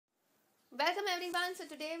Welcome everyone. So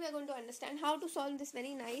today we are going to understand how to solve this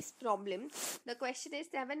very nice problem. The question is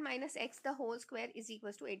 7 minus x the whole square is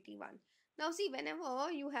equals to 81. Now see,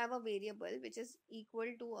 whenever you have a variable which is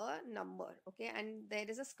equal to a number, okay, and there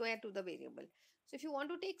is a square to the variable. So if you want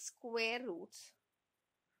to take square roots,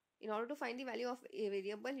 in order to find the value of a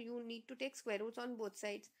variable, you need to take square roots on both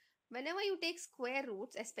sides. Whenever you take square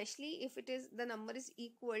roots, especially if it is the number is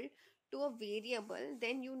equal to a variable,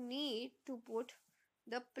 then you need to put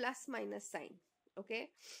the plus minus sign. Okay,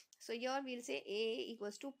 so here we'll say a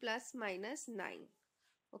equals to plus minus 9.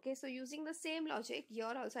 Okay, so using the same logic,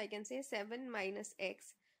 here also I can say 7 minus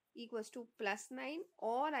x equals to plus 9,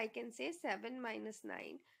 or I can say 7 minus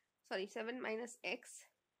 9, sorry, 7 minus x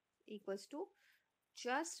equals to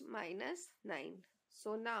just minus 9.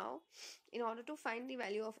 So now, in order to find the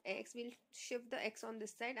value of x, we'll shift the x on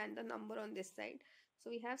this side and the number on this side. So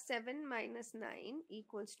we have 7 minus 9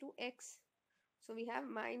 equals to x. So we have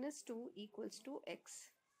minus 2 equals to x.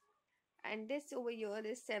 And this over here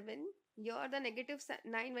is 7. Here the negative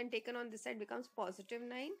 9 when taken on this side becomes positive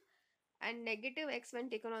 9. And negative x when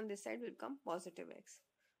taken on this side will become positive x.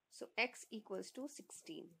 So x equals to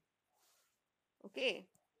 16. Okay.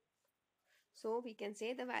 So we can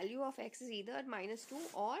say the value of x is either minus 2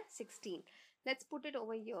 or 16. Let's put it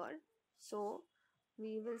over here. So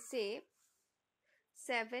we will say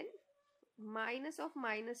 7 minus of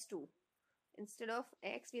minus 2. Instead of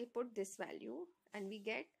x, we'll put this value and we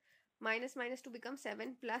get minus minus 2 becomes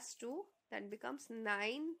 7 plus 2. That becomes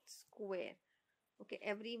 9 square. Okay,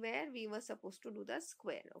 everywhere we were supposed to do the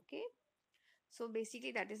square. Okay. So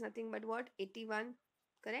basically that is nothing but what? 81,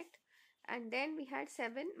 correct? And then we had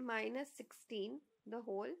 7 minus 16 the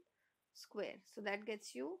whole square. So that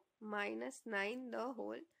gets you minus 9 the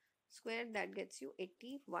whole square. That gets you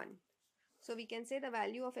 81. So we can say the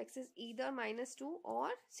value of x is either minus 2 or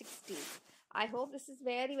 16. I hope this is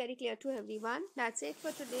very clear to everyone. That's it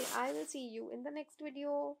for today. I will see you in the next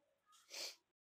video.